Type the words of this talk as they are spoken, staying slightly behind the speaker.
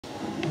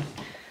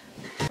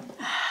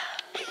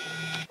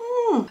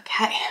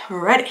Okay,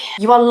 we're ready.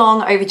 You are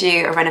long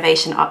overdue a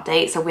renovation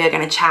update, so we are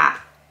going to chat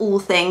all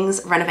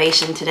things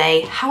renovation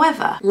today.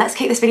 However, let's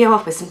kick this video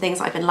off with some things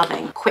I've been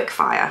loving. Quick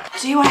fire.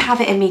 Do I have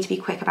it in me to be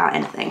quick about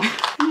anything?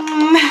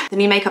 The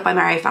new Makeup by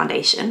Mejuri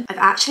foundation. I've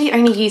actually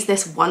only used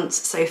this once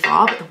so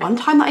far, but the one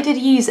time that I did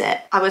use it,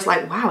 I was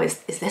like, wow, is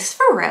this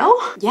for real?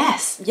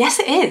 Yes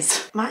it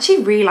is. I'm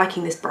actually really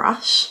liking this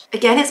brush.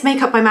 Again, it's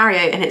Makeup by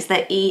Mejuri and it's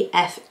their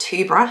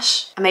EF2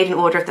 brush. I made an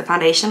order of the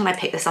foundation and I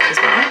picked this up as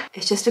well.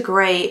 It's just a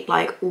great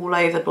like all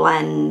over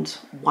blend,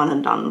 one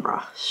and done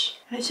brush.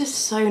 And it's just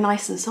so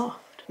nice and soft.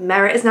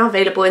 Merit is now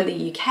available in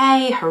the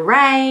UK,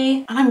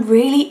 hooray! And I'm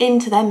really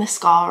into their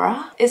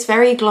mascara. It's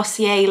very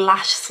Glossier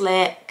lash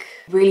slick,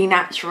 really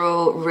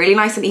natural, really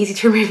nice and easy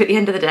to remove at the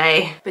end of the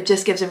day, but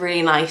just gives a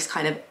really nice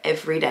kind of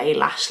everyday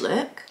lash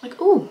look. Like,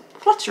 ooh,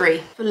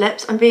 fluttery. For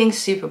lips, I'm being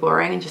super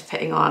boring and just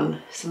putting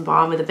on some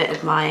balm with a bit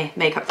of my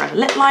Makeup Forever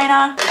lip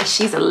liner.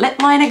 She's a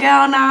lip liner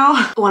girl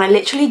now. Oh, and I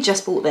literally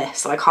just bought this,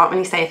 so I can't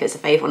really say if it's a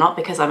fave or not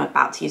because I'm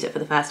about to use it for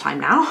the first time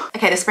now.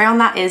 Okay, the spray on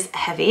that is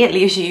heavy. It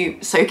leaves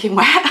you soaking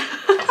wet.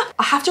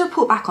 I have to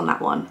report back on that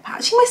one.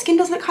 Actually, my skin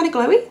does look kind of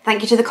glowy.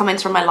 Thank you to the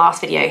comments from my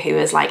last video who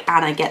was like,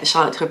 Anna, get the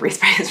Charlotte Tilbury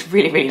spray. It's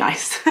really, really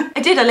nice.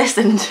 I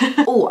listened.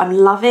 Oh, I'm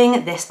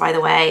loving this, by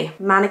the way.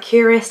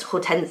 Manicurist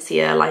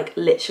Hortensia. Like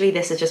literally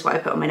this is just what I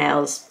put on my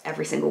nails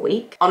every single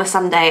week. On a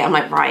Sunday, I'm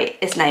like, right,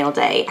 it's nail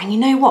day. And you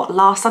know what?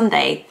 Last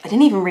Sunday, I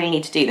didn't even really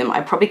need to do them.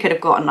 I probably could have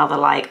got another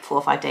like 4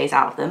 or 5 days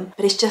out of them.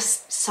 But it's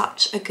just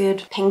such a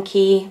good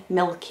pinky,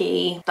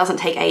 milky, doesn't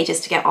take ages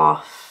to get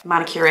off.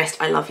 Manicurist,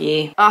 I love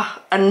you.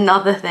 Ah,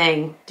 another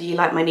thing. Do you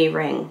like my new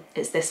ring?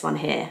 It's this one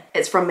here.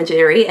 It's from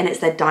Mejuri and it's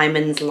their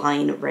Diamonds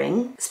line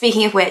ring.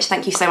 Speaking of which,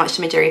 thank you so much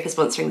to Mejuri for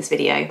sponsoring this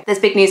video. There's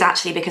big news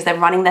actually because they're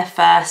running their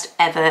first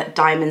ever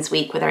Diamonds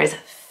week where there is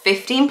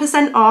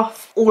 15%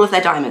 off all of their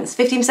diamonds,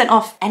 15%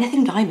 off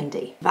anything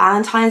diamondy.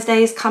 Valentine's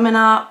Day is coming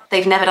up.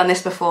 They've never done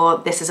this before.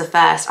 This is a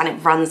first and it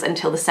runs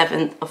until the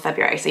 7th of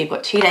February. So you've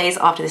got 2 days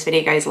after this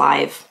video goes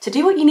live to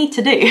do what you need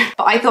to do.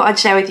 But I thought I'd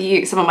share with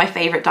you some of my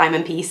favorite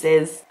diamond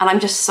pieces. And I'm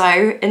just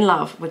so in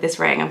love with this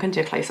ring. I'm gonna do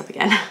a close up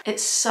again.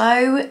 It's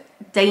so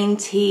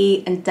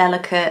dainty and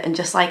delicate and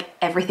just like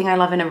everything I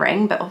love in a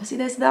ring. But obviously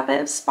there's that bit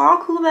of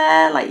sparkle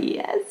there, like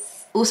yes.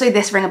 Also,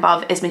 this ring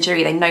above is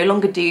Mejuri. They no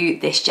longer do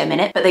this gem in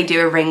it, but they do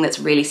a ring that's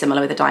really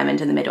similar with a diamond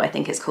in the middle. I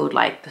think it's called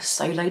like the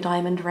solo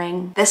diamond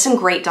ring. There's some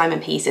great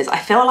diamond pieces. I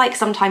feel like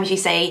sometimes you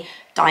say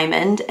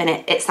diamond and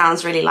it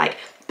sounds really like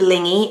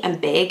blingy and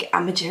big,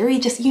 and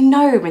Mejuri just, you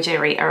know,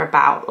 Mejuri are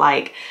about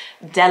like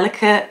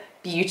delicate,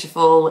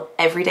 beautiful,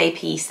 everyday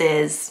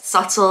pieces,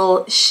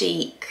 subtle,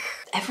 chic,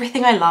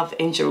 everything I love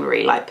in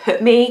jewelry. Like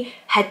put me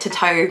head to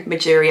toe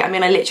Mejuri. I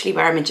mean, I literally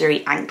wear a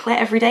Mejuri anklet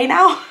every day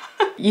now.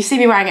 You see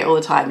me wearing it all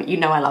the time, you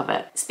know I love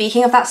it.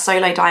 Speaking of that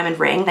solo diamond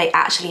ring, they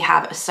actually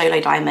have a solo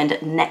diamond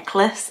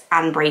necklace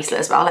and bracelet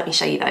as well. Let me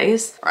show you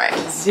those. Right,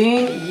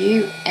 zoom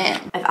you in.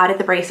 I've added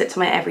the bracelet to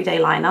my everyday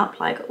lineup,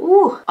 like,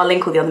 ooh. I'll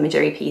link all the other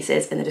Mejuri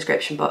pieces in the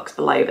description box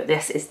below, but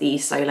this is the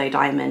solo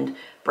diamond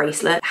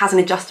bracelet. It has an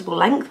adjustable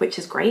length, which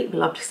is great. We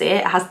love to see it.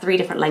 It has 3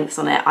 different lengths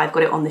on it. I've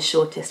got it on the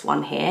shortest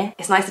one here.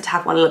 It's nicer to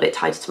have one a little bit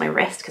tighter to my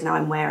wrist because now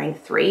I'm wearing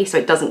 3, so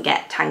it doesn't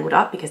get tangled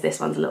up because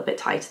this one's a little bit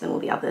tighter than all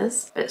the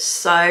others. But it's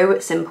so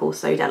simple,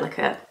 so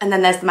delicate. And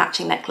then there's the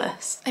matching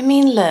necklace. I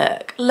mean,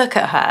 look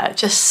at her.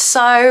 Just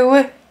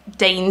so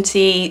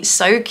dainty,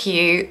 so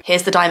cute.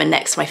 Here's the diamond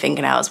next to my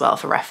fingernail as well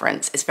for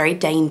reference. It's very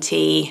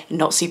dainty,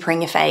 not super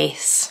in your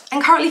face,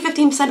 and currently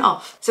 15%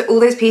 off. So all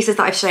those pieces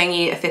that I've shown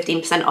you are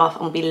 15% off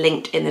and will be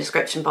linked in the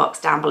description box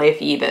down below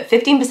for you. But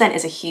 15%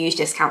 is a huge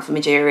discount for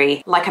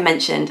Mejuri. Like I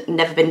mentioned,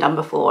 never been done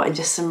before, and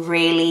just some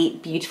really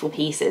beautiful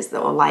pieces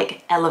that will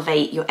like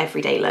elevate your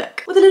everyday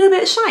look with a little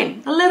bit of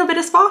shine, a little bit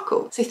of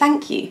sparkle. So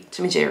thank you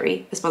to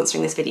Mejuri for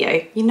sponsoring this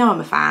video. You know I'm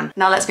a fan.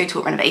 Now let's go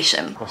talk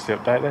renovation. What's the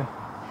update then?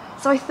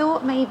 So I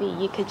thought maybe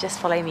you could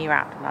just follow me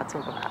around and I'll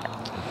talk about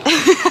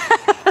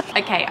it.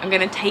 Okay, I'm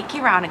gonna take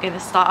you around. I'm gonna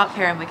start up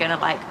here and we're gonna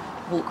like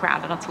walk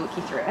around and I'll talk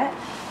you through it.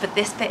 But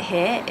this bit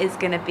here is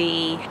gonna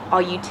be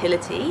our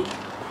utility.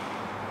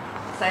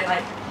 So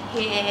like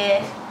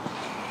here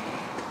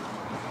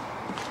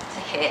to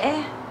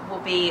here will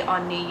be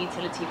our new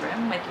utility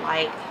room with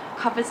like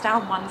cupboards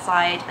down one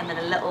side and then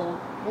a little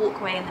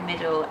walkway in the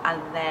middle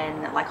and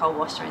then like our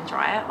washer and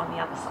dryer on the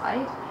other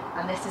side.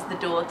 And this is the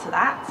door to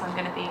that, so I'm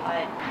gonna be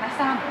like, can I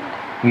stand on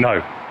it?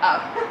 No.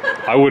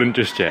 Oh. I wouldn't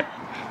just yet.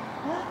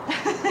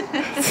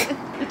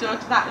 The door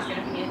to that is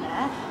gonna be in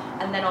there.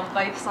 And then on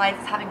both sides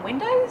it's having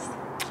windows.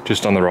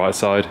 Just on the right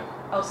side.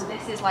 Oh, so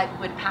this is like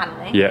wood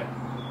paneling. Yeah.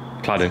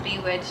 Cladding. This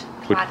will be wood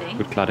cladding.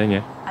 Wood cladding,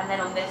 yeah. And then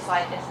on this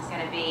side, this is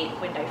gonna be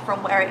window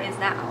from where it is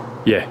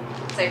now. Yeah.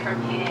 So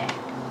from here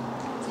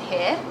to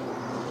here,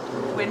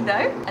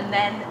 window. And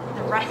then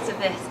the rest of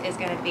this is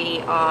gonna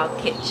be our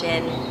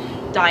kitchen,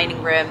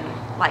 dining room,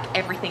 like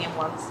everything in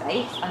one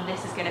space, and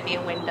this is going to be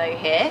a window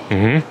here.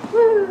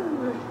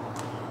 Woo.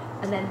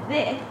 And then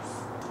this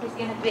is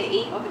going to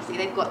be, obviously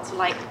they've got to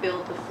like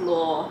build the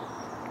floor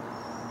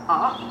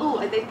up. Oh,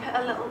 and they put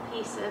a little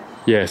piece of...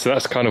 Yeah, so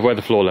that's kind of where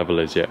the floor level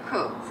is, yeah.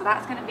 Cool. So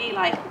that's going to be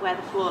like where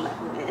the floor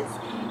level is.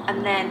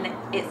 And then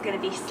it's going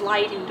to be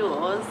sliding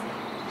doors.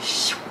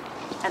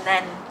 And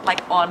then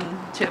like on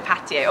to a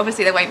patio.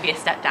 Obviously there won't be a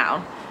step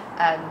down.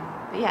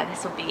 But yeah,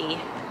 this will be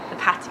the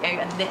patio.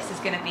 And this is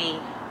going to be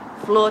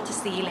floor to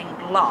ceiling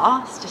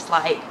glass. Just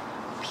like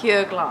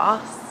pure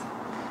glass.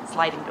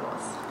 Sliding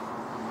doors.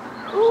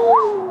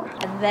 Ooh.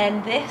 And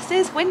then this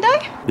is window.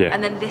 Yeah.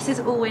 And then this is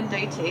all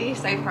window too.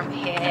 So from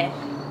here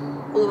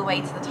all the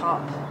way to the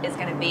top is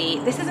going to be,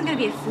 this isn't going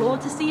to be a floor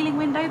to ceiling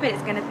window, but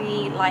it's going to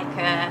be like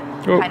a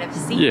kind of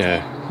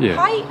seated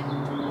height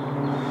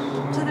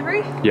to the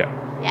roof. Yeah.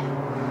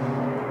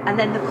 Yeah. And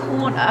then the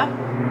corner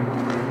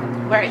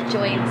where it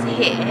joins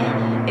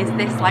here is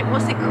this, like,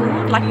 what's it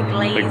called? Like a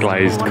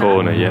glazed,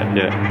 corner, yeah,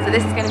 yeah. So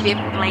this is going to be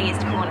a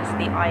glazed corner. So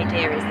the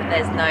idea is that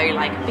there's no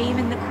like beam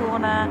in the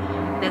corner,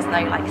 there's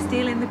no like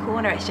steel in the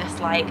corner. It's just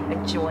like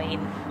a join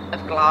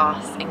of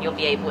glass, and you'll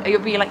be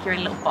like you're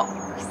in a little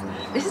box.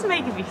 This is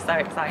making me so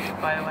excited,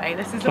 by the way.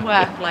 This is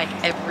worth like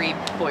every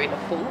boiler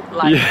fault.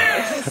 Like,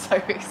 this is so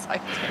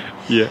exciting.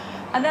 Yeah.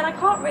 And then I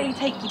can't really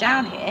take you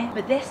down here,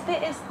 but this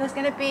bit is, there's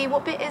going to be,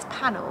 what bit is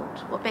panelled?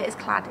 What bit is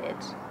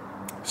cladded?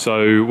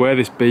 So where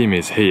this beam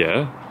is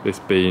here, this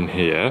beam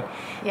here,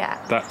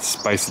 yeah, that's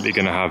basically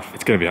going to have,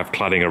 it's going to have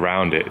cladding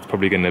around it. It's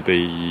probably going to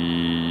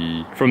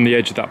be from the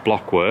edge of that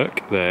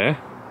blockwork there,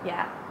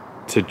 yeah,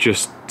 to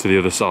just to the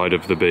other side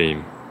of the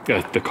beam,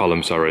 the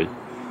column, sorry.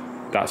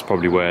 That's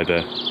probably where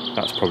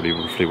that's probably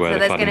roughly where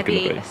the cladding's going to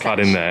be.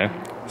 Cladding there,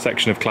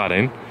 section of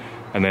cladding,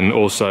 and then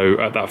also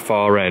at that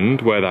far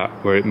end where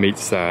it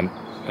meets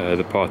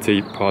the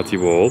party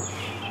wall,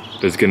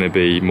 there's going to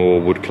be more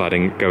wood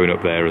cladding going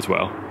up there as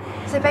well.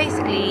 So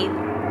basically,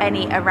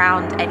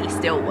 around any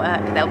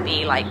steelwork, there'll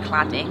be like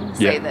cladding,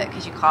 so that,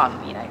 because you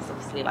can't, you know, it's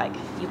obviously like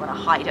you want to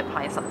hide it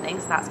behind something,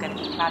 so that's going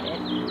to be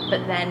cladded.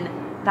 But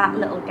then that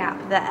little gap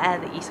there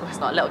that you saw, it's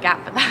not a little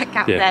gap, but that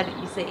gap there that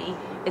you see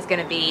is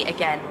going to be,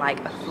 again, like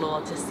a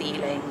floor to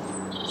ceiling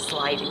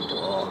sliding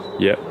door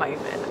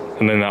moment.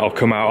 And then that'll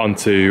come out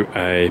onto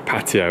a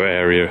patio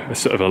area, a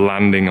sort of a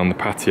landing on the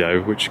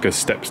patio, which goes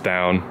steps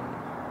down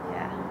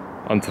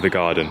onto the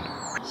garden.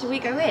 Should we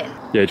go in?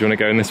 Yeah, do you want to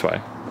go in this way?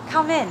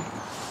 Come in.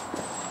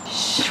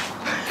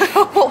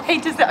 What way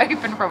does it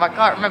open from? I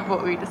can't remember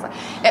what we decided.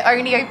 It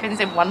only opens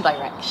in one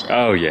direction.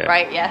 Oh yeah.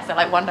 Right, yeah, so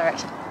like one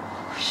direction.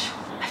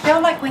 I feel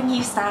like when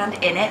you stand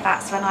in it,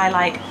 that's when I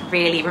like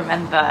really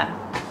remember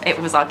it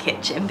was our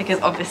kitchen,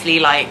 because obviously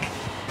like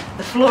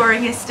the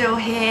flooring is still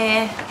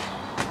here,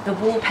 the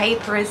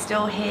wallpaper is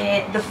still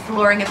here, the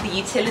flooring of the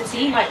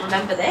utility, like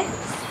remember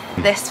this?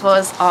 This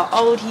was our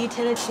old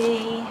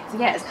utility. So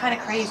yeah, it's kind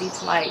of crazy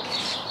to like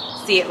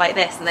see it like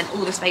this, and then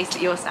all the space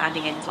that you're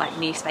standing in is like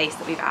new space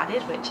that we've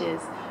added, which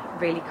is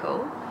really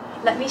cool.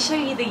 Let me show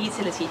you the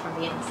utility from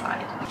the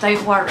inside.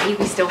 Don't worry,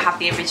 we still have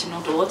the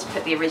original door to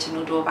put the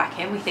original door back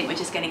in. We think we're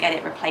just going to get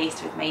it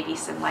replaced with maybe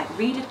some like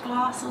reeded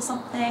glass or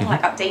something,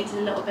 like updated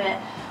a little bit.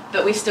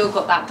 But we've still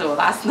got that door.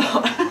 That's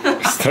not,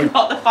 that's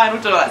not the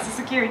final door, that's a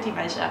security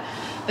measure.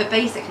 But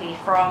basically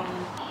from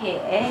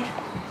here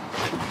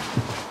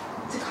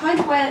to kind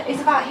of where,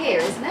 it's about here,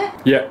 isn't it?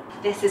 Yeah.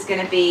 This is going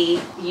to be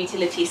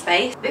utility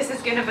space. This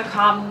is going to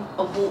become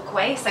a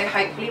walkway, so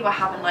hopefully we'll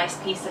have a nice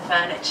piece of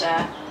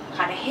furniture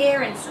kind of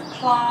here and some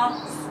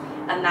plants,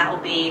 and that'll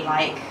be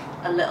like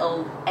a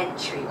little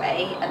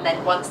entryway. And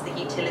then once the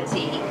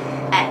utility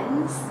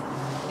ends,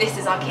 this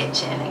is our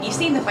kitchen, and you've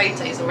seen the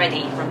photos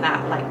already from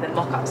that, like the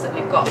mock-ups that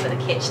we've got, but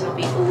the kitchen will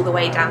be all the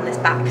way down this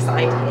back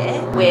side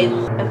here with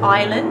an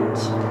island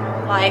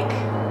like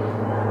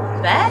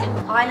there.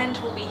 Island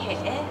will be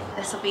here.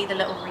 This will be the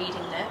little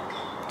reading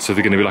nook. So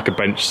they're going to be like a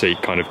bench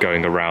seat kind of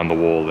going around the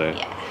wall there.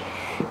 Yeah.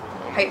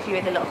 Hopefully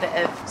with a little bit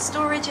of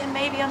storage in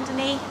maybe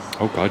underneath.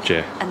 Oh god,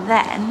 yeah. And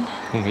then...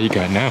 Oh, where are you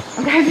going now?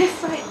 I'm going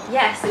this way.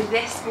 Yeah, so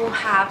this will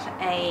have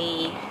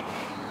a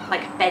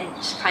like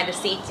bench kind of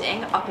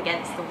seating up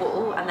against the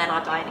wall, and then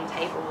our dining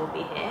table will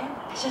be here.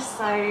 It's just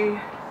so...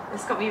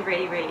 It's got me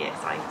really, really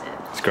excited.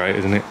 It's great,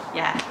 isn't it?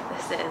 Yeah,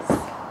 this is...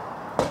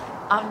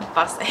 I'm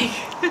buzzing.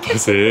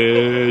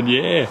 Buzzing,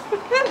 yeah.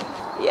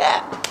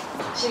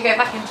 Yeah. Should we go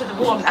back into the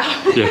warm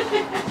now?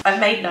 Yeah. I've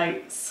made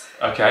notes.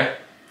 Okay.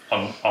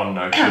 On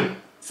Notion.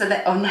 So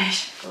that on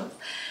Notion, of course,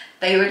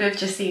 they would have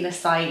just seen a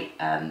site,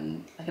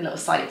 like a little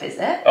site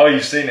visit. Oh,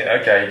 you've seen it.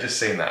 Okay, you've just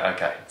seen that.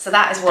 Okay. So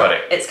that is what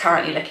it's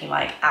currently looking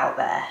like out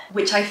there,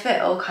 which I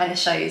feel kind of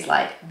shows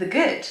like the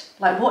good.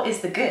 Like, what is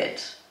the good?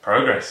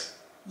 Progress.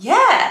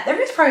 Yeah, there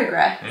is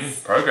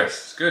progress. Progress.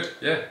 It's good.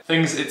 Yeah.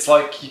 Things. It's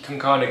like you can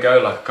kind of go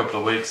like a couple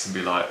of weeks and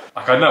be like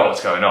I know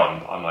what's going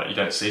on. I'm like, you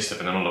don't see stuff,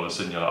 and then all of a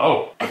sudden you're like,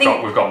 oh,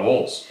 we've got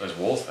walls. There's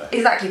walls there.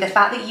 Exactly. The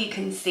fact that you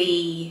can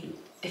see.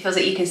 It feels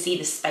like you can see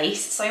the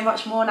space so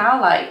much more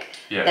now. Like,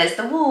 there's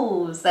the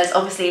walls, there's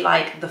obviously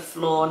like the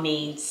floor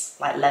needs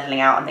like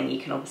leveling out, and then you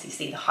can obviously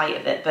see the height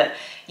of it, but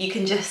you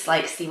can just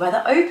like see where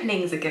the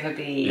openings are gonna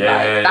be.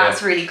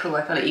 That's really cool.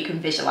 I feel like you can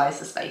visualize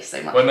the space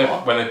so much more.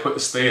 When they put the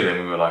steel in,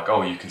 we were like,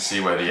 oh, you can see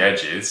where the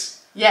edge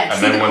is. Yeah,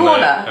 see the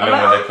corner. And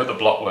then when they put the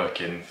block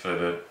work in for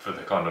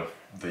the kind of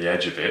the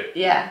edge of it,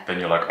 yeah, then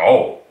you're like,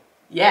 oh,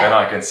 yeah. Then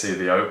I can see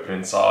the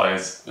opening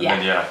size, and yeah.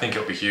 then I think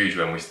it'll be huge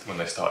when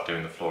they start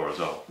doing the floor as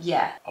well.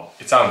 Yeah.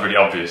 It sounds really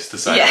obvious to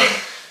say,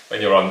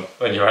 but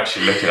when you're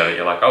actually looking at it,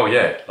 you're like, oh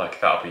yeah,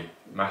 like that'll be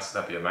massive,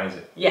 that'd be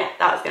amazing. Yeah,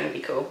 that was going to be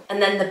cool.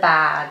 And then the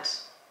bad.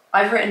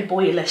 I've written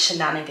boiler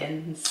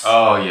shenanigans.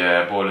 Oh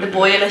yeah, the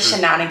boiler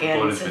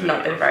shenanigans have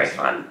not been very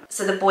fun.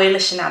 So the boiler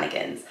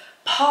shenanigans,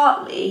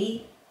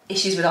 partly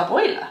issues with our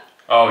boiler.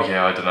 Oh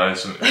yeah, I don't know,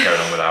 something's going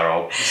on with our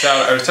old.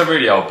 It's a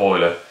really old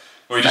boiler.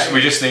 We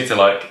just need to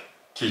like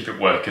keep it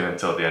working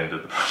until the end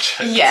of the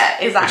project. Yeah,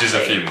 exactly. Which is a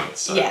few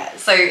months. So. Yeah,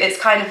 so it's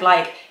kind of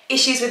like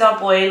issues with our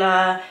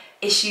boiler,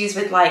 issues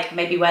with like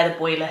maybe where the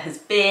boiler has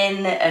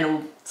been, and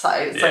all. So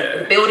it's like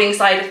the building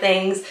side of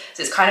things.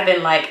 So it's kind of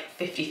been like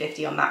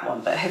 50-50 on that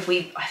one. But I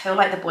feel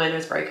like the boiler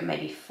has broken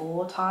maybe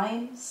 4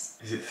 times.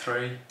 Is it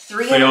 3?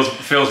 3. Feels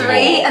 3, more.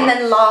 and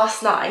then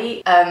last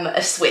night,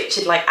 a switch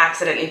had like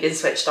accidentally been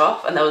switched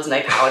off, and there was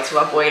no power to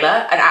our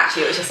boiler. And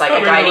actually, it was just like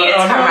a guy needed to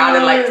come around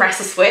and like press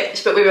a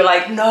switch. But we were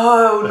like,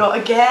 no, not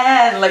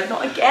again, like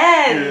not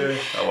again.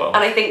 Yeah. Oh well.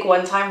 And I think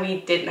one time we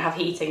didn't have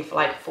heating for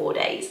like 4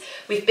 days.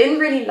 We've been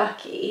really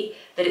lucky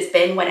that it's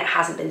been when it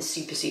hasn't been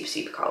super, super,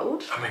 super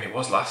cold. I mean, it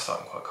was last time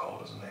quite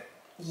cold, wasn't it?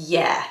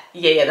 Yeah.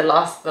 The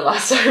last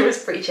time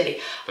was pretty chilly.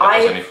 But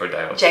it was only for a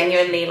day or two.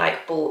 Genuinely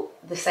like bought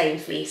the same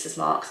fleece as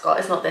Mark's got.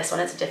 It's not this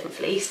one, it's a different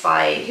fleece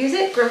by, who's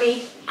it?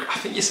 Grimmy? I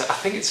think you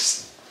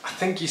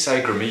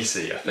say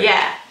Gramisi, I think.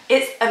 Yeah,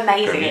 it's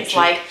amazing. Gramici. It's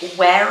like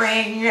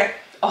wearing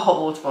a hot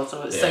water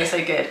bottle. It's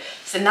so good.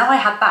 So now I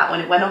had that when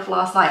it went off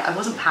last night. I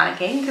wasn't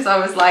panicking because I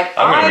was like,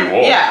 I'm gonna be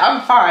warm. Yeah,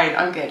 I'm fine,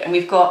 I'm good. And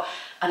we've got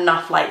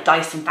enough like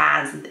Dyson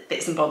fans and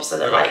bits and bobs so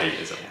that like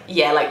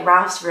like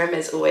Ralph's room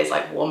is always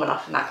like warm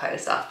enough and that kind of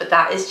stuff, but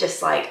that is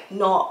just like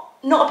not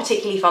a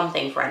particularly fun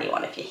thing for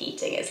anyone if your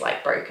heating is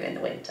like broken in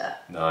the winter.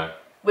 No,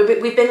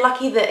 we've been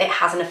lucky that it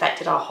hasn't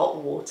affected our hot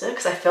water,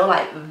 because I feel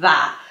like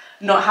that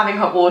not having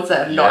hot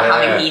water, not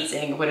having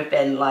heating would have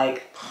been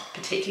like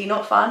particularly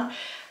not fun.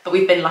 But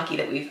we've been lucky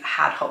that we've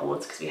had hot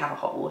water because we have a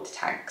hot water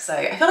tank. So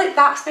I feel like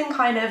that's been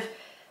kind of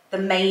the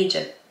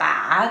major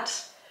bad.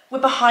 We're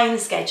behind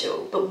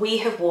schedule, but we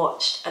have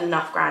watched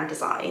enough Grand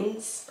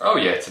Designs. Oh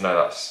yeah, to know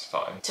that's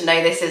fine. To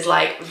know this is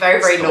like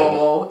very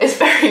normal. It's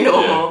very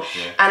normal.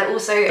 Yeah. And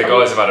also the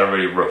guys have had a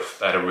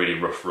really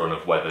rough run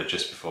of weather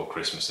just before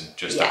Christmas and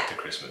just after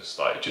Christmas.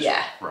 Like it just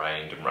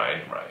rained and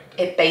rained and rained.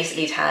 It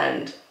basically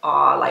turned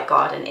our like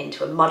garden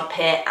into a mud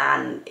pit,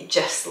 and it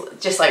just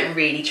like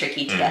really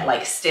tricky to get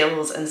like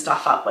stills and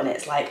stuff up when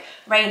it's like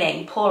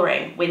raining,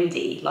 pouring,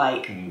 windy,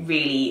 like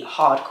really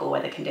hardcore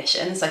weather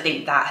conditions. So I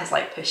think that has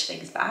like pushed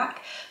things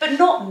back, but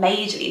not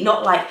majorly,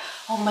 not like,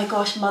 oh my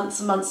gosh, months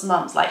and months and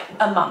months, like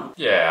a month.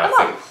 Yeah,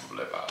 I think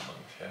probably about a month,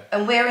 yeah.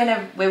 And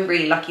we're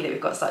really lucky that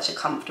we've got such a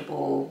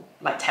comfortable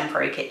like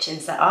temporary kitchen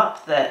set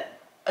up that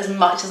as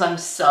much as I'm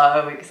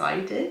so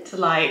excited to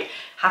like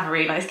have a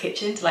really nice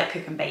kitchen to like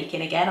cook and bake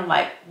in again, I'm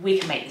like, we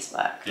can make this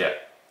work. Yeah,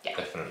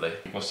 definitely.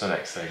 What's the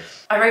next thing?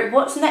 I wrote,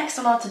 what's next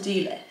on our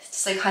to-do list?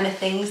 So kind of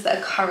things that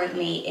are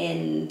currently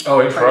in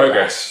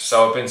progress.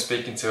 So I've been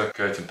speaking to a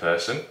curtain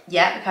person.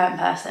 Yeah, the curtain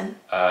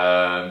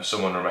person.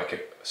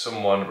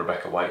 Someone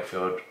Rebecca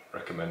Wakefield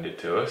recommended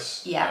to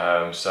us.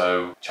 Yeah.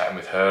 So chatting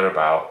with her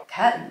about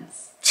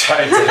curtains.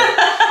 Chatting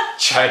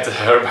to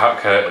her about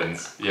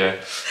curtains, yeah.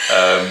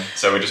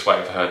 So we're just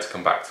waiting for her to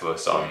come back to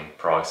us on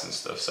price and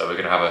stuff. So we're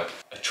going to have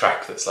a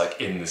track that's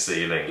like in the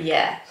ceiling.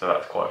 Yeah. So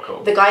that's quite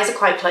cool. The guys are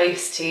quite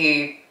close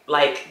to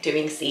like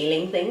doing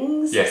ceiling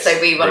things. Yes.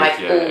 So we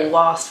were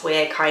whilst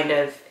we're kind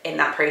of in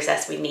that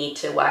process, we need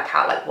to work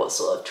out like what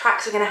sort of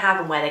tracks we're going to have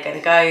and where they're going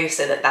to go,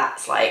 so that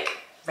that's like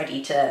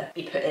ready to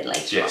be put in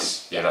later on.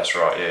 Yes, yeah, that's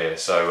right, yeah.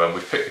 So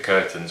we've picked the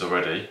curtains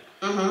already.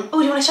 Oh,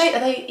 do you want to show it? Are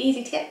they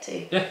easy to get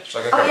to? Yeah,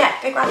 shall I go grab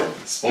yeah, go grab them.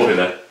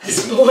 Spoiler.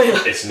 Spoiler.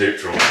 It's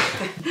neutral.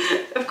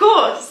 Of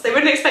course, they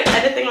wouldn't expect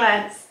anything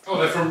less. Oh,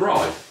 they're from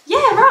Rye? Yeah,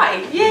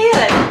 right.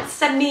 Yeah.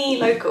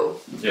 Semi-local.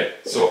 Yeah,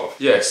 sort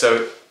of. Yeah,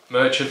 so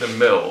Merchant and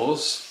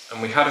Mills,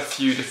 and we had a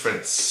few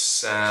different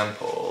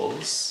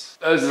samples.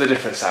 Those are the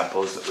different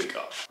samples that we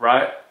got,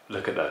 right?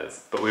 Look at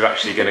those. But we're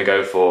actually going to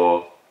go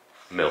for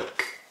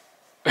milk.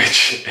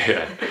 Which,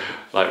 yeah,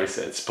 like we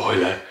said,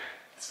 spoiler,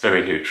 it's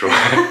very neutral.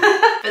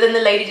 But then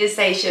the lady did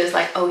say, she was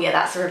like, oh yeah,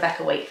 that's a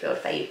Rebecca Wakefield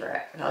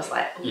favourite. And I was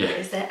like, oh,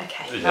 is it?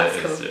 Okay, that's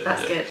cool,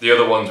 that's good. The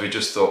other ones we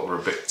just thought were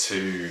a bit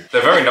too...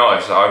 They're very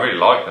nice, I really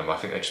like them. I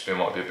think they just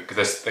might be a bit...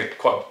 Because they're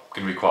going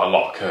to be quite a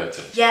lot of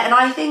curtains. Yeah, and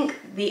I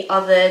think the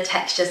other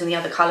textures and the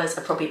other colours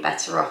are probably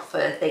better off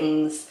for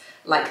things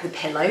like the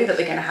pillow that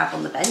we're going to have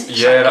on the bench.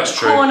 Yeah, that's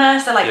true. Corner,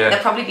 so like there'll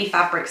probably be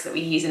fabrics that we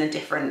use in a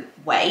different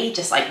way,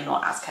 just like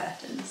not as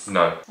curtains.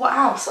 No. What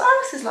else? What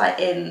else is like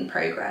in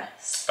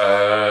progress?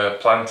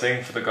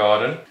 Planting for the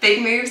garden.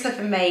 Big moves have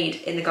been made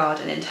in the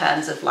garden in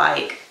terms of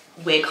like,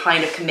 we're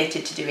kind of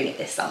committed to doing it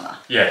this summer.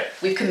 Yeah.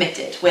 We've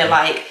committed. We're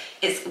like,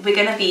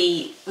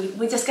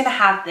 we're just gonna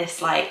have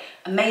this like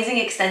amazing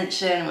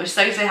extension. We're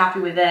so happy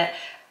with it.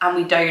 and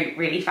we don't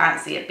really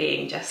fancy it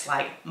being just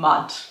like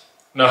mud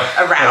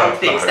around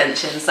the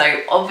extension.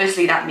 So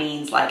obviously that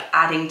means like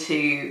adding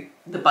to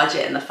the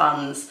budget and the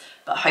funds,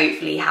 but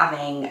hopefully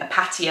having a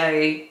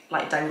patio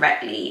like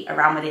directly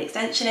around where the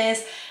extension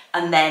is,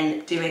 and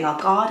then doing our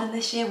garden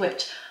this year,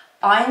 which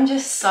I'm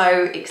just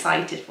so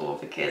excited for,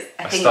 because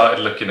I think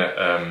started looking at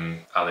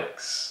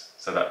Alex,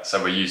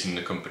 so we're using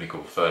the company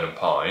called Fern and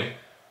Pine,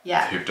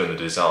 who've done the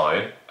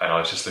design, and I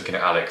was just looking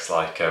at Alex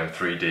like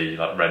 3D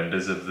like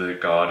renders of the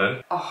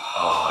garden.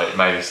 Oh, it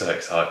made me so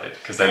excited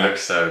because they look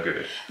so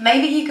good.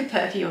 Maybe you could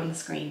put a few on the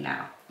screen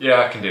now.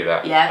 Yeah, I can do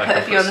that. Yeah, put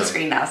a few on the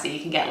screen now so you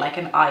can get like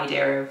an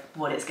idea of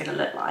what it's going to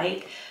look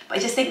like. But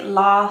I just think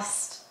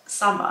last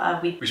summer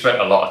we spent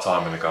a lot of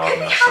time in the garden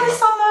last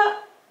summer.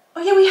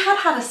 Oh yeah, we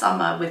had a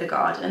summer with a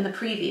garden in the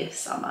previous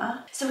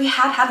summer. So we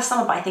had a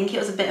summer, but I think it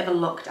was a bit of a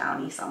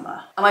lockdowny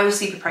summer. And I was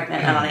super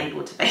pregnant and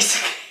unable to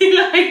basically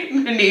like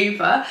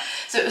maneuver.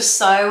 So it was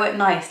so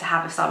nice to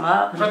have a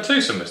summer. We've had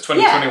 2 summers,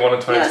 2021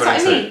 and 2022. Yeah,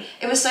 that's what I mean.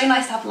 It was so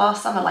nice to have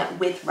last summer like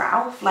with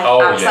Ralph, like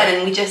outside,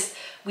 and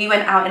we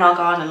went out in our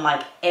garden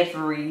like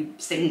every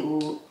single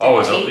day. Oh,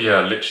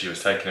 literally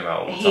was taking him out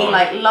all the time. He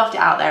like loved it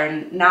out there,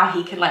 and now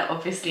he can like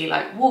obviously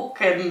like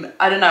walk, and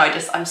I don't know,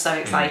 I'm so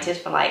excited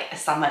for like a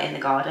summer in the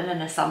garden,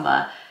 and a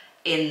summer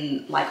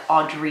in like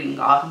our dream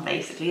garden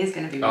basically is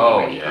going to be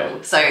really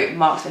cool. So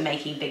Mark's been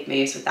making big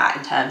moves with that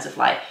in terms of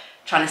like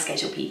trying to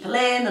schedule people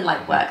in and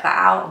like work that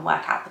out and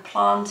work out the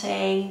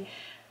planting.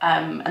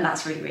 And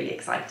that's really, really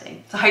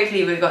exciting. So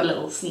hopefully we've got a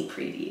little sneak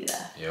preview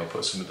there. Yeah, I'll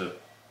put some of the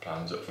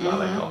plans up for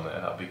Alec on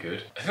there, that'd be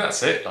good. I think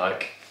that's it,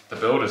 like the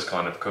builder's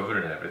kind of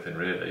covered and everything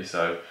really,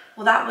 so.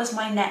 Well, that was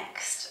my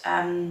next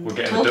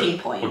talking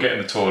point. We're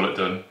getting the toilet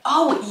done.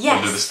 Oh, yes.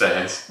 Under the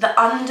stairs. The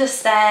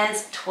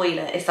understairs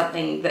toilet is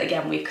something that,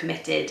 again, we've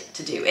committed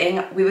to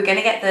doing. We were going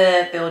to get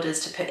the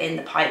builders to put in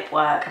the pipe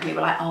work, and we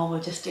were like, oh,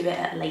 we'll just do it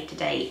at a later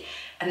date.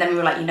 And then we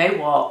were like, you know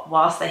what,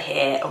 whilst they're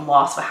here and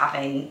whilst we're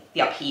having the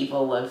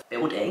upheaval of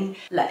building,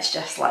 let's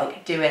just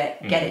like do it,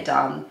 get it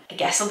done. I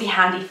guess it'll be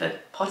handy for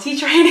potty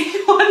training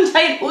one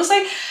day. And also,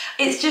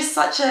 it's just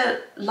such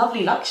a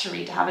lovely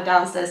luxury to have a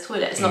downstairs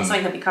toilet. It's not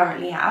something that we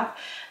currently have.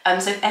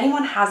 So if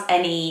anyone has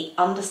any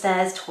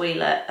understairs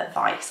toilet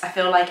advice, I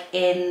feel like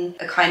in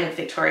a kind of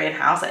Victorian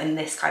house, in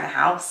this kind of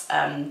house,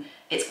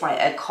 it's quite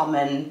a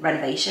common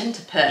renovation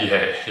to put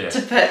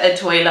to put a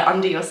toilet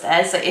under your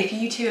stairs. So if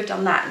you two have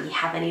done that and you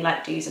have any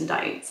like do's and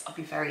don'ts, I'll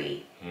be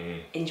very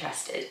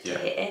interested to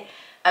hear.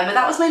 But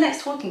that was my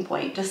next talking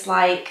point. Just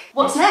like,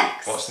 what's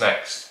next? What's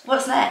next?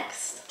 What's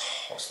next?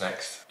 What's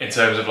next? In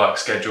terms of like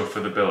schedule for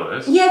the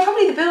builders? Yeah,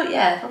 probably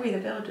the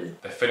builders.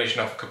 They're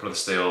finishing off a couple of the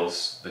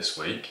steels this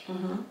week.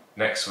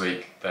 Next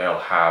week they'll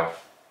have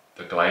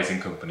the glazing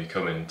company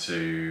coming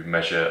to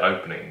measure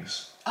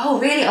openings.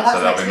 Oh really? Oh, that's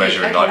so they'll be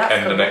measuring like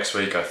end of cool. next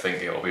week. I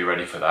think it'll be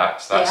ready for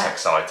that. So that's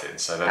exciting.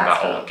 So then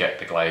that'll get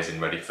the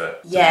glazing ready to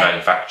be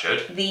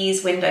manufactured.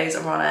 These windows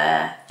are on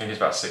I think it's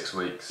about 6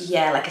 weeks.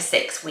 Yeah, like a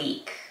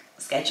 6-week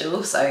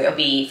schedule. So it'll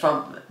be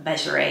from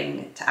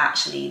measuring to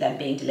actually then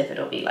being delivered.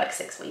 It'll be like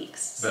 6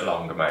 weeks. A bit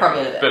longer, maybe.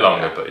 Probably a bit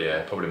longer, but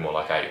yeah, probably more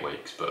like 8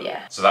 weeks. But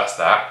so that's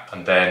that,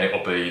 and then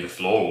it'll be the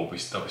floor.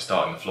 They'll be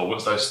starting the floor.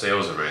 Once those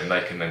steels are in,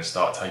 they can then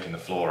start taking the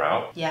floor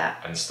out. Yeah.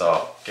 And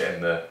start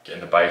getting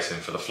the base in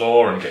for the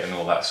floor and getting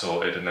all that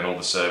sorted, and then all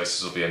the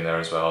services will be in there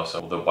as well. So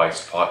all the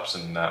waste pipes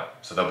and that.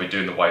 So they'll be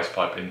doing the waste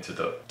pipe into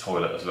the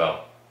toilet as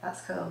well.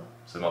 That's cool.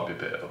 So there might be a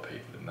bit of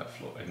upheaval in that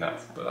floor,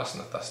 but that's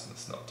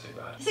not too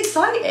bad. It's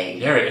exciting.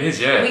 Yeah, it is.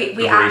 Yeah,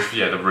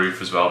 the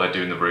roof as well. They're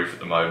doing the roof at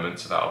the moment,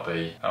 so that'll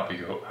be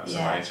good. That's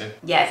amazing.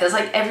 Yeah, it feels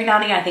like every now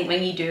and again, I think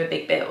when you do a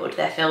big build,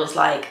 there feels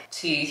like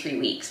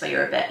 2-3 weeks where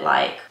you're a bit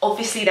like,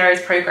 obviously there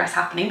is progress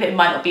happening, but it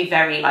might not be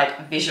very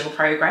like visual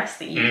progress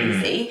that you can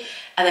see.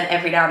 And then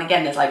every now and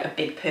again, there's like a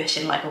big push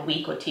in like a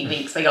week or 2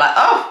 weeks where you're like,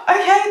 oh,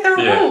 okay,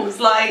 the rules,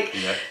 like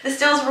the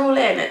steels are all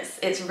in.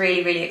 It's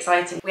really, really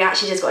exciting. We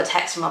actually just got a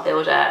text from our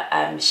builder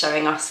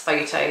showing us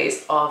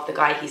photos of the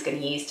guy he's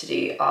going to use to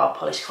do our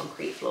polished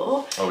concrete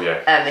floor. Oh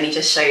yeah. And he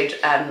just showed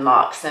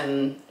Mark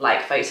some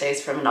like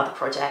photos from another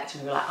project,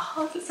 and we were like,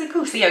 oh, that's so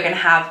cool. So yeah, we're going to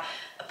have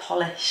a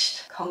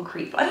polished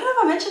concrete floor. I don't know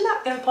if I mentioned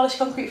that, we have a polished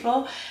concrete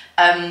floor.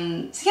 So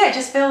yeah, it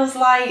just feels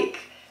like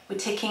we're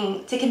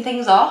ticking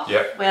things off.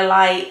 Yep. We're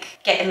like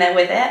getting there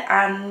with it,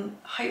 and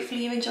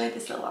hopefully you enjoyed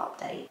this little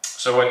update.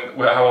 So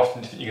how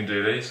often do you think you can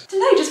do these? I don't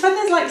know, just when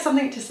there's like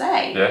something to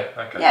say. Yeah,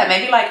 okay. Yeah,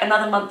 maybe like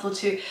another month or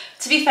two.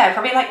 To be fair,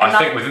 probably like I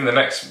think within the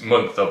next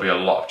month there'll be a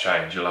lot of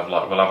change. We'll have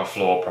a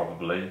floor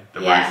probably.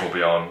 The roof will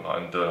be on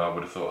and done, I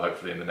would have thought,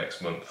 hopefully in the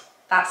next month.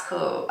 That's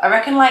cool. I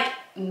reckon like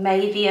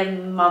maybe a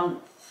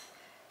month,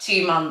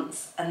 2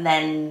 months, and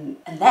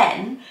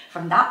then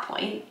from that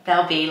point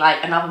there'll be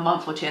like another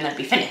month or two and they'll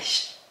be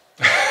finished.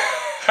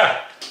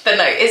 But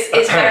no,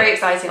 it's very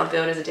exciting. Our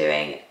builders are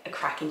doing a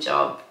cracking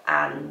job,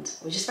 and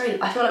we're just I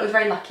feel like we're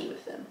very lucky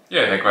with them.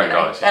 Yeah, they're great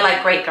guys. They're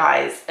like great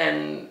guys,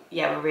 and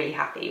yeah, we're really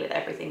happy with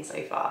everything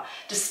so far.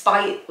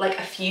 Despite like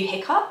a few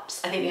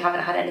hiccups, I think we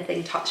haven't had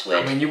anything, touch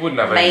wood, I mean, you wouldn't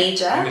have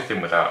major.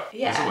 anything without,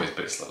 there's always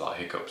bits like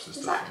hiccups and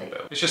stuff.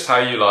 It's just how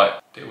you like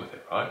deal with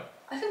it, right?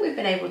 I think we've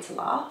been able to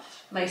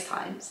laugh most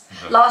times.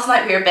 Last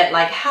night we were a bit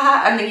like,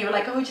 ha, and then you were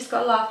like, oh, we just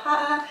got to laugh,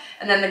 ha,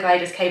 and then the guy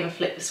just came and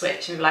flipped the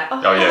switch and we were like,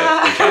 oh,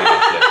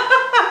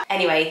 yeah.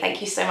 Anyway,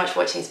 thank you so much for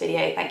watching this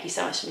video. Thank you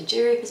so much to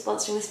Mejuri for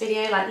sponsoring this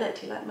video. Like, look,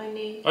 do you like my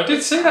new... I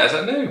did see that, is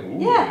that new? Ooh,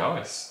 yeah.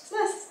 Nice. It's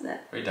nice, isn't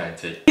it? Very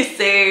dainty. See you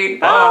soon.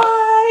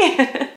 Bye.